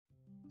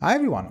Hi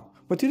everyone,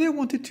 but today I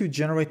wanted to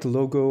generate a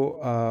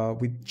logo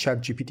with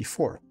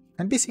ChatGPT-4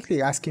 and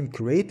basically ask him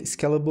create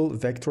scalable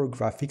vector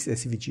graphics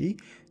SVG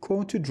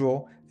code to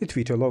draw the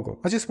Twitter logo.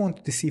 I just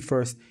wanted to see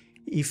first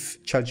if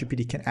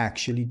ChatGPT can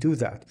actually do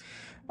that.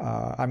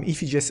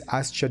 If you just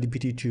ask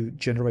ChatGPT to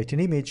generate an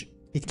image,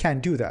 it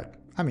can do that.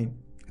 At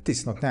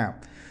least not now.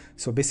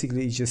 So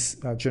basically it's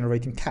just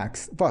generating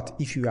text. But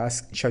if you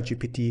ask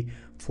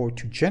ChatGPT-4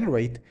 to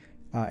generate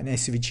an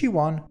SVG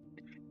one,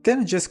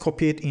 then just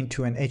copy it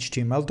into an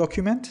HTML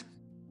document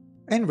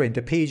and render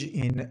the page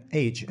in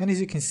Edge. And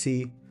as you can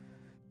see,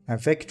 a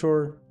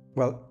vector,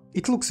 well,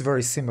 it looks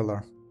very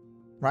similar,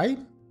 right?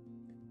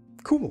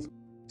 Cool.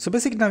 So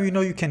basically now you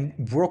know you can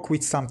work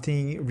with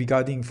something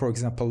regarding, for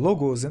example,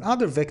 logos and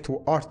other vector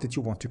art that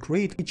you want to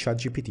create with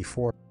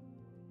ChatGPT-4.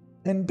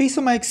 And based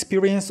on my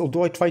experience,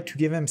 although I tried to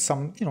give him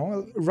some,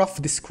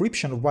 rough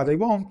description of what I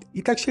want,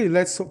 it actually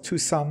led to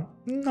some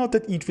not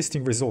that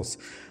interesting results.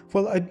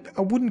 Well,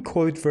 I wouldn't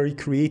call it very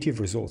creative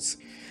results.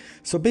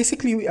 So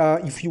basically,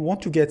 if you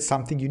want to get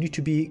something, you need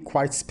to be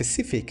quite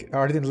specific.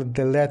 Rather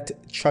than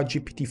let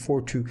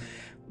ChatGPT-4 to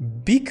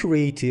be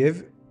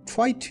creative,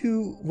 try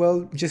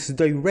to, just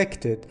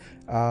direct it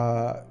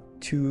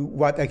to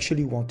what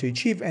actually you want to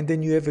achieve, and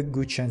then you have a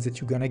good chance that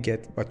you're gonna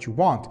get what you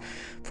want.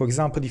 For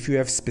example, if you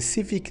have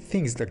specific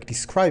things like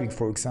describing,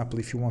 for example,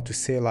 if you want to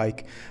say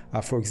like,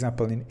 for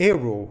example, an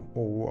arrow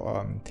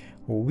or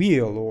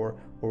wheel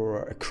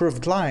or a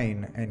curved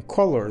line and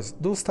colors,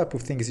 those type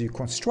of things you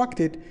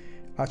constructed,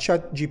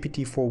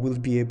 ChatGPT-4 will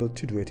be able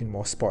to do it in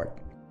most part.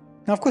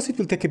 Now, of course, it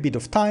will take a bit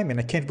of time, and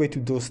I can't wait to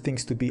those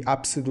things to be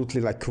absolutely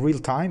like real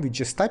time. You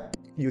just type,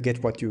 you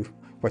get what you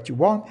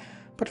want.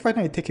 But right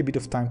now it takes a bit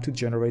of time to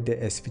generate the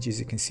SVG, as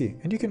you can see.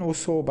 And you can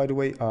also, by the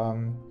way,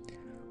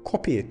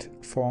 copy it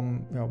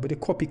from, with a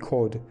copy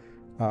code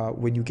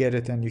when you get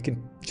it, and you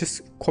can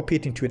just copy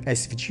it into an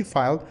SVG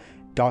file,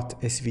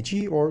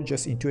 .svg, or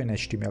just into an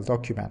HTML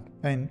document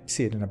and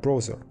see it in a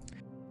browser.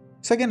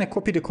 So again, I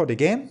copy the code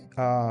again,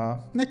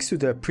 next to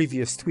the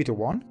previous Twitter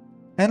one.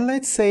 And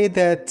let's say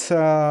that,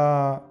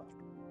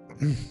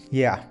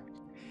 yeah,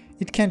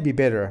 it can be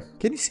better.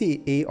 Can you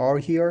see AR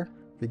here?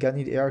 We got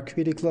the AR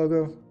Critic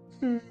logo.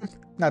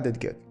 Not that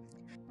good.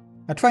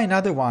 I'll try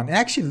another one. And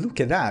actually,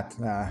 look at that.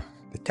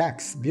 The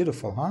text,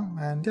 beautiful, huh?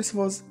 And this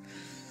was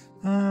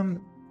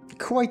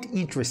quite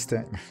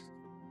interesting.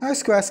 I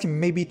was asking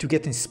maybe to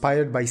get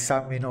inspired by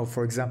some,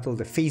 for example,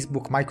 the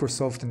Facebook,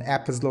 Microsoft, and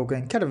Apple's logo,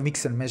 and kind of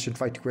mix and match and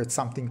try to create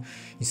something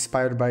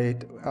inspired by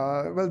it.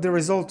 Well, the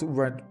result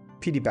were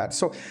pretty bad.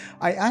 So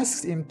I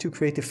asked him to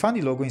create a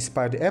funny logo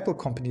inspired the Apple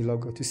company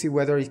logo to see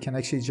whether it can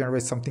actually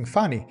generate something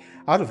funny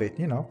out of it,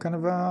 kind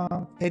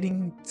of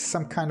adding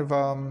some kind of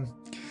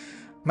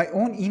my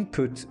own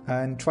input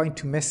and trying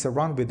to mess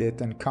around with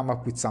it and come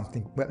up with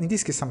something. Well, in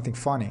this case, something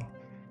funny.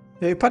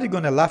 Yeah, you're probably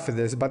gonna laugh at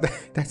this, but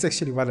that's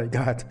actually what I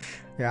got.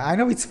 Yeah, I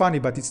know it's funny,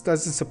 but it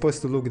doesn't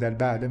supposed to look that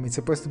bad. It's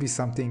supposed to be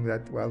something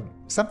that,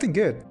 something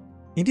good.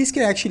 In this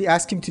case, I actually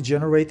asked him to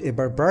generate a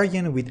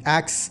barbarian with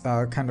axe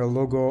kind of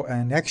logo,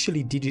 and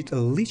actually did it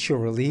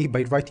literally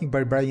by writing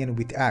barbarian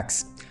with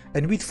axe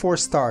and with 4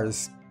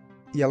 stars,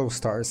 yellow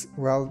stars.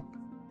 Well,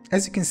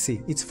 as you can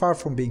see, it's far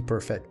from being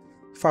perfect,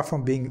 far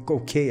from being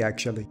okay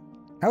actually.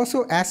 I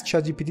also asked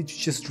ChatGPT to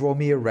just draw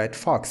me a red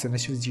fox, an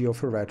SVG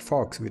of a red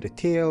fox with a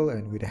tail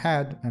and with a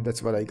head, and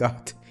that's what I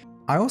got.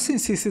 I also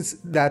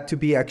insisted that to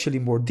be actually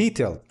more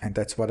detailed, and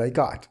that's what I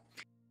got.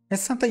 And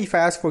sometimes if I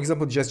ask, for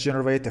example, just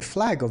generate a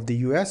flag of the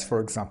US,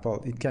 for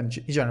example, it can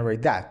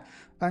generate that,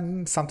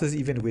 and sometimes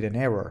even with an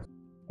error.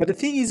 But the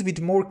thing is,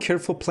 with more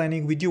careful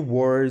planning with your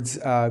words,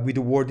 with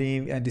the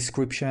wording and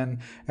description,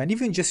 and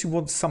even just you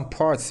want some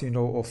parts,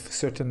 of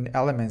certain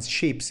elements,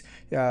 shapes,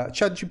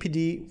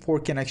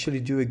 ChatGPT-4 can actually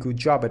do a good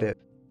job at it.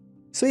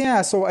 So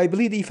yeah, so I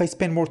believe if I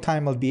spend more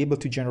time, I'll be able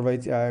to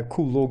generate a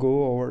cool logo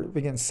or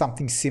again,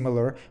 something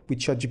similar with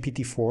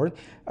ChatGPT-4.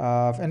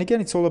 And again,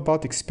 it's all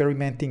about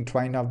experimenting,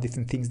 trying out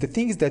different things. The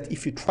thing is that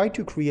if you try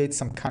to create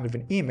some kind of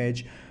an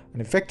image,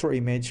 a vector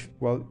image,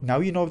 well, now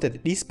you know that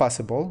it is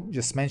possible.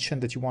 Just mention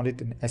that you want it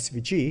in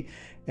SVG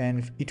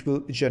and it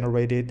will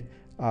generate it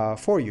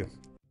for you.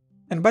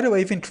 And by the way,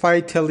 I even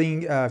tried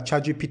telling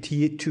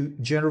ChatGPT to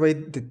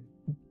generate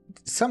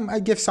I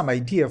gave some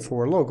idea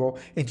for a logo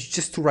and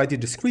just to write the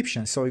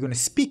description. So you're going to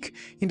speak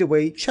in the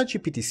way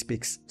ChatGPT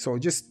speaks. So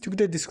just took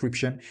the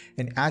description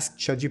and asked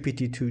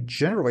ChatGPT to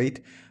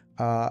generate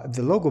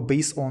the logo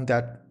based on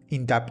that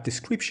in-depth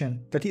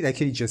description that it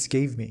actually just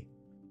gave me.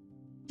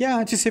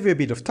 Yeah, to save you a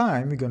bit of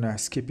time, we're going to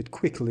skip it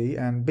quickly.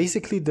 And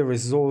basically the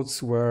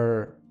results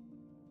were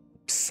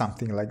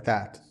something like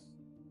that.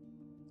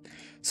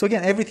 So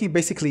again, everything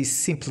basically is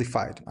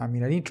simplified.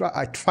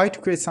 I try to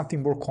create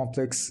something more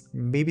complex.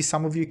 Maybe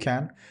some of you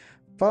can,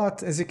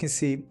 but as you can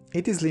see,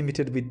 it is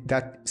limited with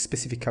that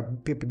specific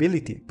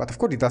capability. But of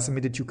course, it doesn't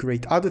mean that you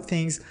create other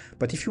things.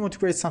 But if you want to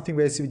create something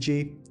with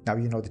SVG, now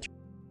you know that.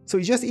 So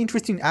it's just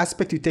interesting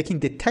aspect, you're taking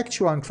the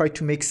textual and try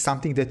to make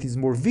something that is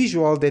more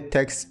visual that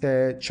text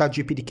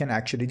ChatGPT can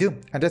actually do.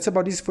 And that's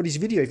about this for this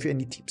video. If you have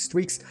any tips,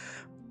 tricks,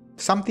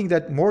 something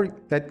that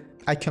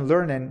I can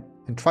learn and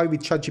try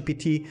with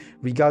ChatGPT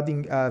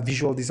regarding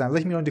visual design?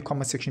 Let me know in the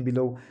comment section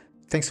below.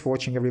 Thanks for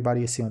watching,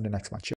 everybody. See you on the next one. Cheers.